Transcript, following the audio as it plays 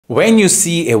When you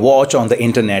see a watch on the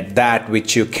internet that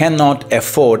which you cannot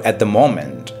afford at the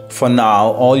moment, for now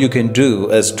all you can do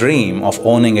is dream of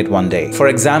owning it one day. For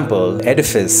example,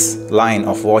 Edifice line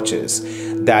of watches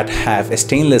that have a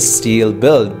stainless steel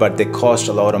build but they cost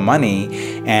a lot of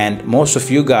money, and most of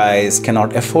you guys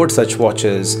cannot afford such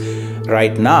watches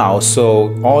right now,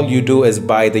 so all you do is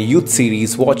buy the youth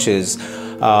series watches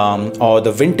or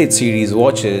the vintage series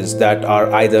watches that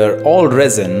are either all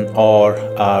resin or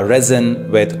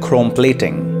resin with chrome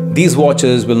plating. These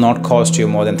watches will not cost you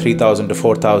more than 3,000 to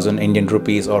 4,000 Indian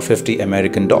rupees or 50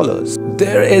 American dollars.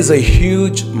 There is a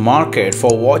huge market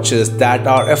for watches that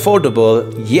are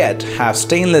affordable yet have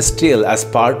stainless steel as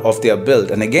part of their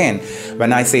build. And again,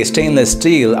 when I say stainless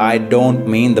steel, I don't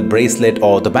mean the bracelet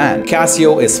or the band.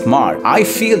 Casio is smart. I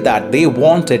feel that they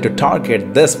wanted to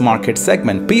target this market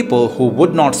segment, people who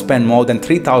would not spend more than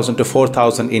 3,000 to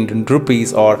 4,000 Indian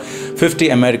rupees or 50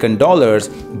 American dollars,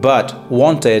 but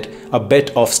wanted a bit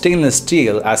of stainless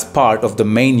steel as part of the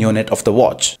main unit of the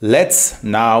watch. Let's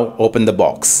now open the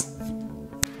box.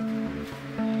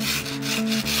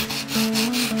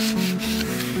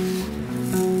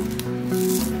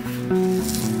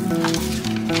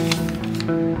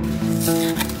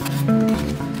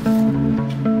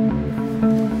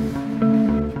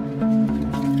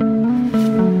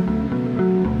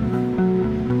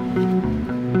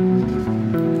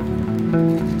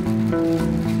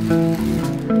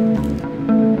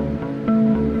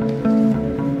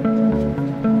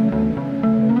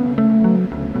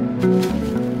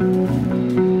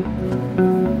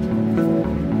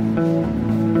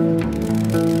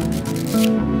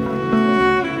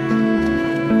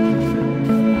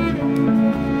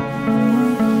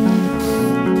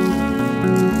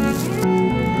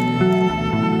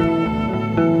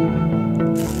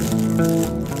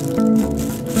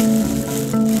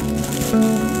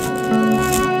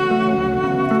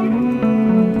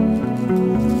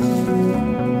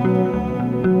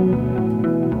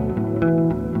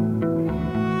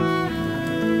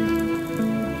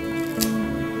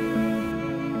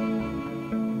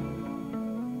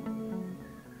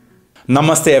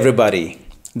 Namaste everybody.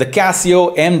 The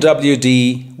Casio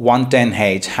MWD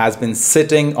 110H has been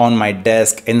sitting on my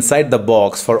desk inside the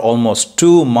box for almost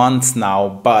 2 months now,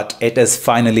 but it is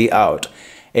finally out.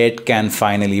 It can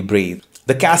finally breathe.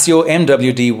 The Casio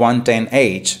MWD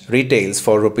 110H retails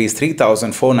for Rs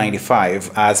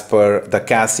 3,495 as per the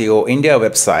Casio India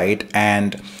website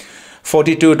and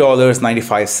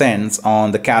 $42.95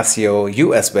 on the Casio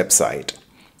US website.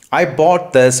 I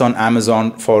bought this on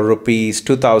Amazon for Rs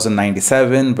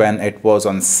 2,097 when it was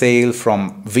on sale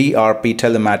from VRP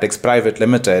Telematics Private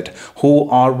Limited, who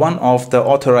are one of the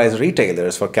authorized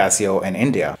retailers for Casio in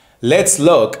India. Let's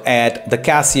look at the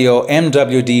Casio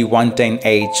MWD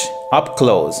 110H up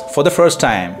close for the first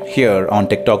time here on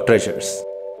TikTok Treasures.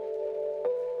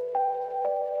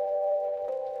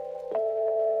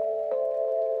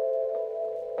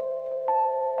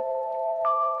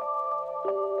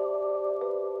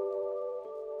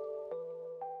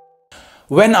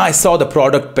 When I saw the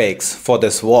product pics for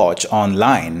this watch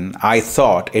online, I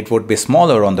thought it would be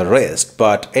smaller on the wrist,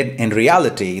 but in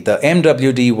reality, the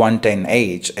MWD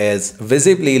 110H is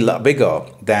visibly bigger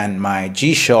than my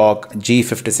G-Shock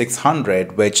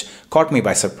G5600, which caught me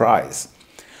by surprise.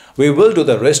 We will do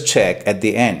the wrist check at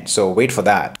the end, so wait for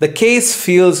that. The case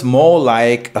feels more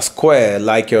like a square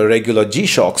like your regular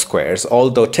G-Shock squares,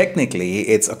 although technically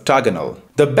it's octagonal.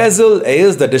 The bezel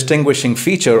is the distinguishing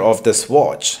feature of this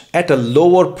watch. At a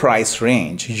lower price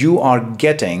range, you are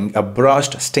getting a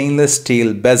brushed stainless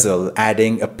steel bezel,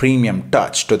 adding a premium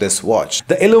touch to this watch.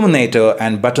 The illuminator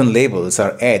and button labels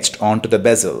are etched onto the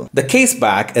bezel. The case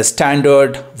back is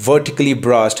standard vertically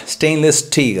brushed stainless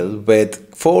steel with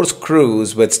 4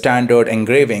 screws with standard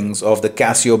engravings of the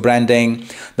Casio branding,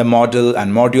 the model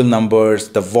and module numbers,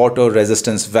 the water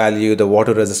resistance value, the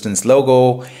water resistance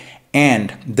logo,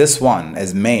 and this one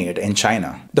is made in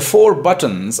China. The 4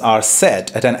 buttons are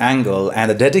set at an angle, and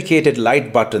the dedicated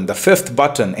light button, the 5th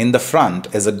button in the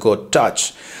front, is a good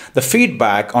touch. The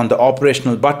feedback on the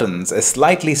operational buttons is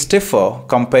slightly stiffer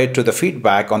compared to the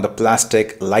feedback on the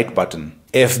plastic light button.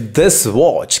 If this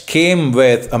watch came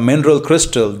with a mineral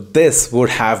crystal, this would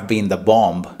have been the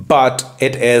bomb. But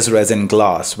it is resin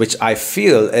glass, which I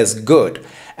feel is good,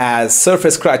 as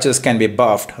surface scratches can be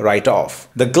buffed right off.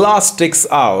 The glass sticks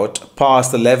out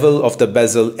past the level of the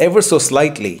bezel ever so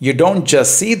slightly. You don't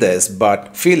just see this,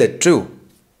 but feel it too.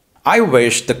 I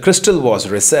wish the crystal was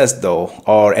recessed though,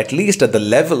 or at least at the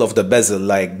level of the bezel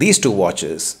like these 2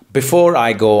 watches. Before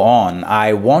I go on,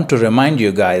 I want to remind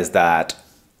you guys that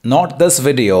not this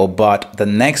video, but the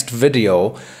next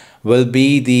video will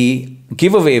be the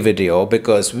giveaway video,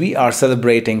 because we are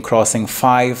celebrating crossing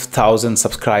 5,000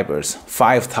 subscribers.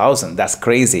 5,000, that's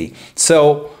crazy.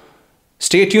 So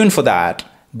stay tuned for that.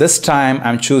 This time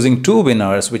I'm choosing 2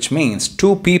 winners, which means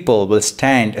 2 people will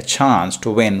stand a chance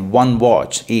to win 1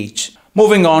 watch each.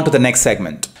 Moving on to the next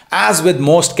segment. As with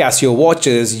most Casio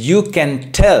watches, you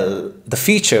can tell the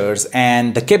features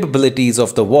and the capabilities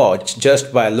of the watch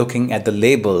just by looking at the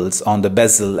labels on the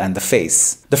bezel and the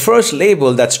face. The first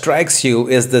label that strikes you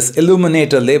is this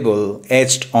illuminator label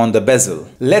etched on the bezel.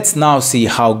 Let's now see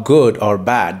how good or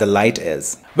bad the light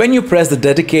is. When you press the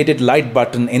dedicated light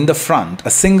button in the front, a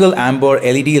single amber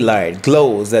LED light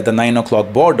glows at the 9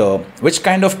 o'clock border, which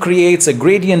kind of creates a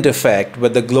gradient effect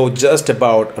with the glow just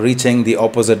about reaching the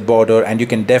opposite border, and you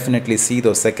can definitely see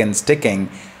those seconds ticking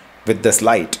with this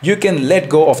light. You can let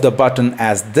go of the button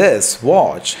as this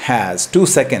watch has 2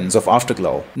 seconds of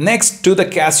afterglow. Next to the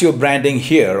Casio branding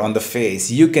here on the face,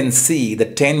 you can see the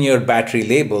 10-year battery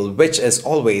label, which is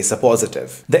always a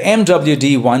positive. The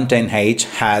MWD-110H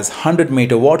has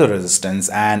 100-meter water resistance,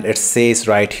 and it says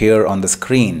right here on the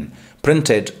screen,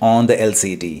 printed on the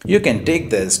LCD. You can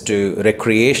take this to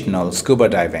recreational scuba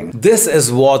diving. This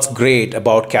is what's great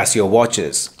about Casio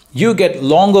watches. You get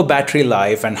longer battery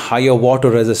life and higher water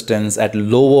resistance at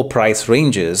lower price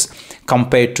ranges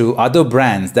compared to other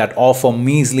brands that offer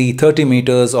measly 30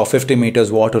 meters or 50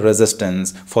 meters water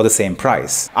resistance for the same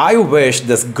price. I wish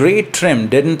this great trim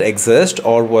didn't exist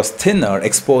or was thinner,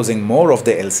 exposing more of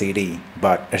the LCD,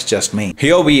 but it's just me.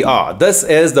 Here we are. This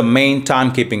is the main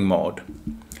timekeeping mode.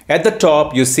 At the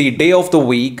top, you see day of the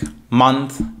week,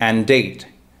 month, and date.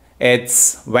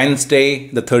 It's Wednesday,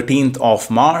 the 13th of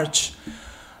March.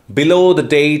 Below the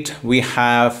date, we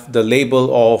have the label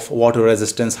of water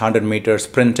resistance 100 meters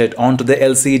printed onto the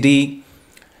LCD.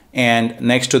 And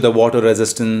next to the water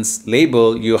resistance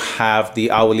label, you have the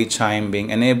hourly chime being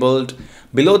enabled.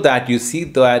 Below that, you see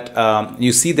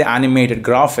the animated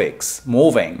graphics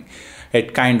moving.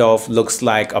 It kind of looks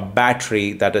like a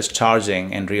battery that is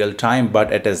charging in real time,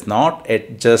 but it is not.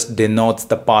 It just denotes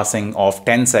the passing of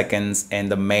 10 seconds in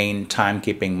the main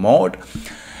timekeeping mode.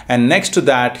 And next to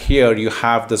that, here you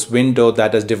have this window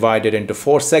that is divided into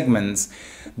 4 segments.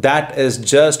 That is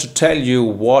just to tell you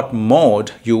what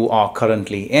mode you are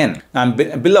currently in. And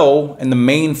below, in the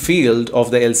main field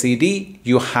of the LCD,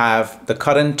 you have the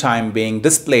current time being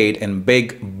displayed in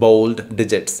big, bold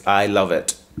digits. I love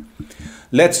it.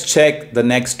 Let's check the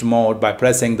next mode by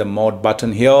pressing the mode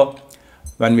button here.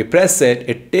 When we press it,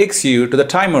 it takes you to the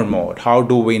timer mode. How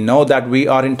do we know that we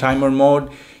are in timer mode?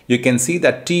 You can see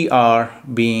that TR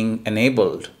being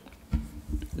enabled.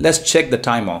 Let's check the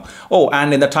timer. Oh,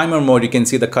 and in the timer mode, you can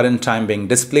see the current time being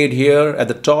displayed here at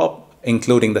the top,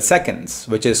 including the seconds,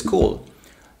 which is cool.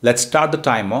 Let's start the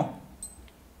timer.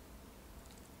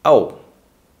 Oh,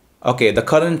 okay, the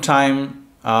current time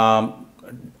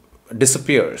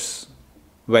disappears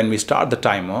when we start the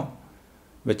timer,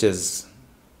 which is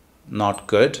not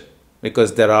good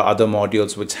because there are other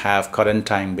modules which have current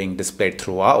time being displayed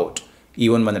throughout,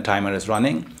 even when the timer is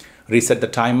running. Reset the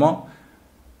timer,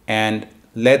 and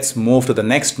let's move to the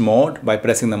next mode by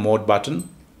pressing the mode button.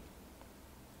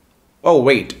 Oh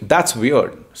wait, that's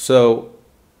weird. So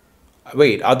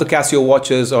wait, other Casio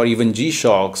watches or even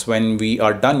G-Shocks, when we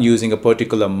are done using a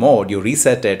particular mode, you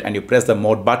reset it and you press the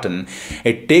mode button,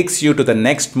 it takes you to the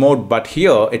next mode, but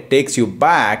here it takes you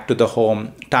back to the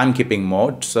home timekeeping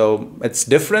mode. So it's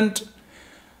different,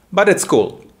 but it's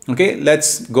cool. Okay,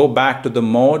 let's go back to the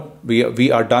mode.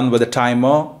 We are done with the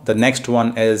timer. The next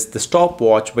one is the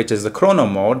stopwatch, which is the chrono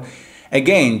mode.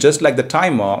 Again, just like the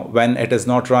timer, when it is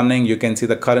not running, you can see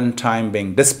the current time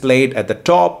being displayed at the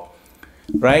top.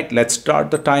 Right, let's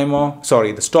start the timer.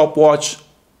 Sorry, the stopwatch.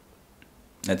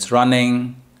 It's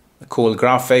running. The cool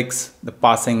graphics. The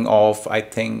passing of, I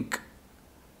think,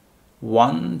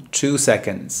 1-2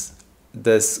 seconds.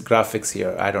 This graphics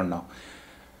here, I don't know.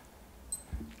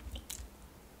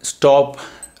 Stop,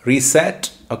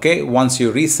 reset. Okay, once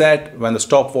you reset, when the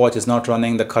stopwatch is not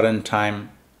running, the current time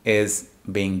is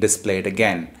being displayed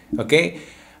again. Okay,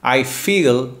 I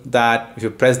feel that if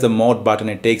you press the mode button,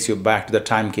 it takes you back to the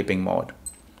timekeeping mode.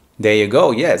 There you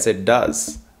go. Yes, it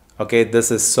does. Okay,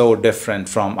 this is so different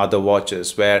from other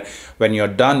watches where when you're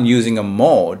done using a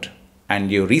mode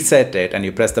and you reset it and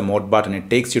you press the mode button, it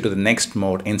takes you to the next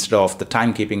mode instead of the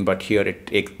timekeeping, but here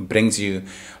it brings you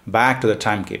back to the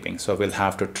timekeeping. So we'll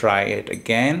have to try it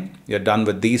again. You're done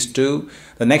with these two.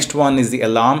 The next one is the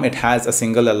alarm. It has a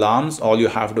single alarms. All you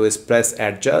have to do is press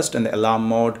adjust in the alarm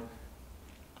mode.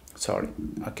 Sorry.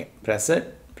 Okay, press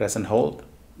it, press and hold.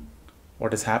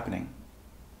 What is happening?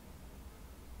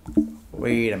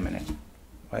 Wait a minute.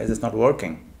 Why is this not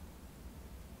working?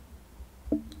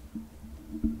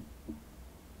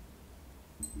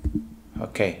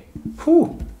 Okay,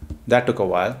 whew, that took a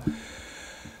while.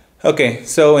 Okay,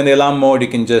 so in the alarm mode, you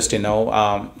can just,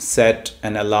 set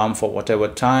an alarm for whatever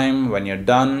time. When you're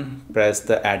done, press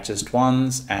the adjust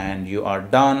once and you are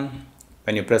done.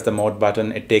 When you press the mode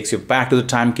button, it takes you back to the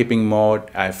timekeeping mode.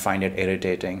 I find it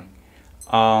irritating.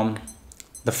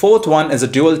 The fourth one is a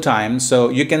dual time. So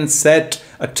you can set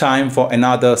a time for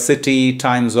another city,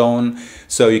 time zone.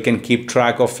 So you can keep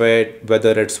track of it,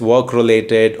 whether it's work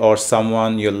related or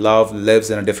someone you love lives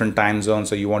in a different time zone.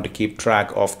 So you want to keep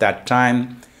track of that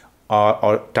time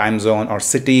or time zone or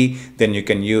city, then you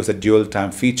can use the dual time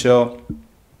feature.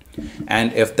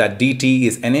 And if that DT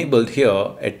is enabled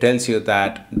here, it tells you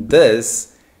that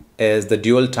this is the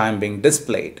dual time being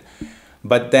displayed.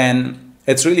 But then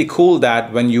it's really cool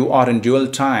that when you are in dual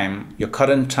time, your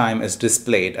current time is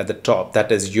displayed at the top.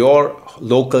 That is your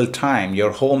local time,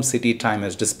 your home city time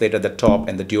is displayed at the top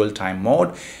in the dual time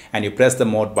mode. And you press the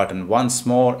mode button once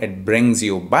more, it brings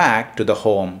you back to the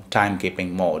home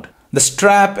timekeeping mode. The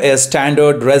strap is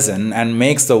standard resin and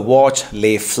makes the watch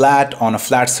lay flat on a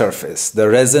flat surface. The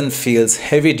resin feels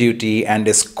heavy duty and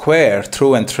is square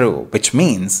through and through, which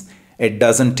means it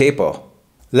doesn't taper.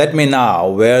 Let me now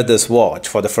wear this watch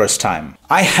for the first time.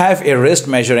 I have a wrist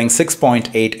measuring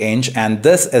 6.8 inch and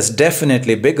this is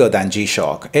definitely bigger than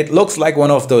G-Shock. It looks like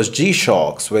one of those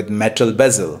G-Shocks with metal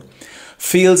bezel.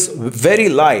 Feels very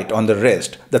light on the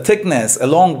wrist. The thickness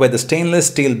along with the stainless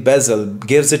steel bezel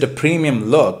gives it a premium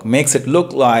look, makes it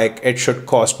look like it should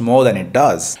cost more than it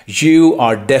does. You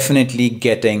are definitely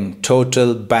getting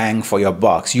total bang for your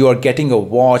bucks. You are getting a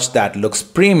watch that looks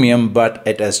premium, but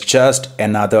it is just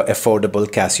another affordable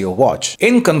Casio watch.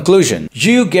 In conclusion,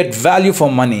 you get value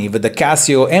for money with the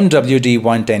Casio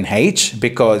MWD-110H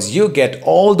because you get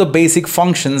all the basic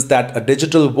functions that a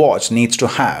digital watch needs to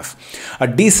have. A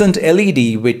decent LED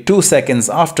with 2 seconds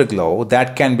afterglow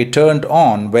that can be turned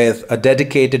on with a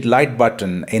dedicated light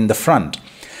button in the front.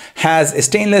 Has a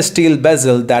stainless steel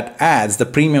bezel that adds the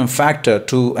premium factor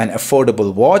to an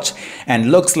affordable watch and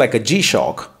looks like a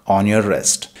G-Shock on your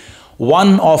wrist.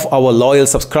 One of our loyal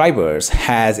subscribers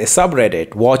has a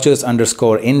subreddit,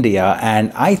 watches_India,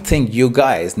 and I think you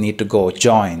guys need to go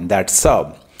join that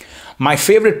sub. My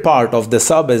favorite part of the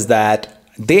sub is that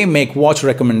they make watch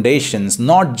recommendations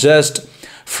not just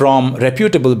from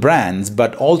reputable brands,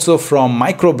 but also from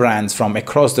micro brands from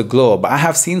across the globe. I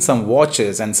have seen some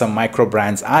watches and some micro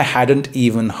brands I hadn't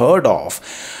even heard of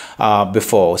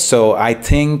before. So I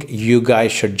think you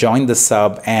guys should join the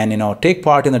sub and take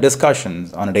part in the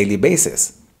discussions on a daily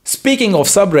basis. Speaking of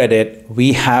subreddit,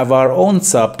 we have our own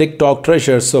sub, TikTok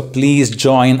Treasure, so please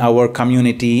join our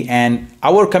community, and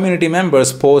our community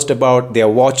members post about their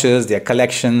watches, their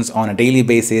collections on a daily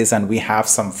basis, and we have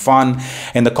some fun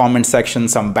in the comment section,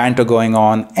 some banter going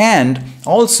on. And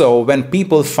also when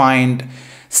people find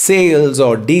sales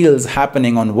or deals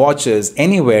happening on watches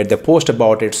anywhere, they post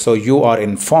about it so you are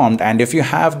informed, and if you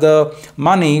have the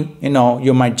money,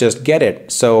 you might just get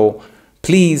it. So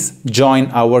please join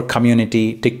our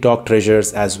community TikTok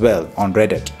Treasures as well on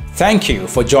Reddit. Thank you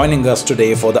for joining us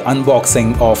today for the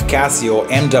unboxing of Casio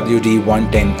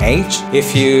MWD-110H.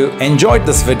 If you enjoyed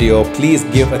this video, please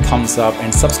give a thumbs up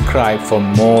and subscribe for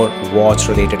more watch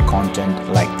related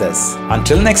content like this.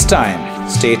 Until next time,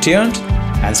 stay tuned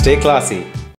and stay classy.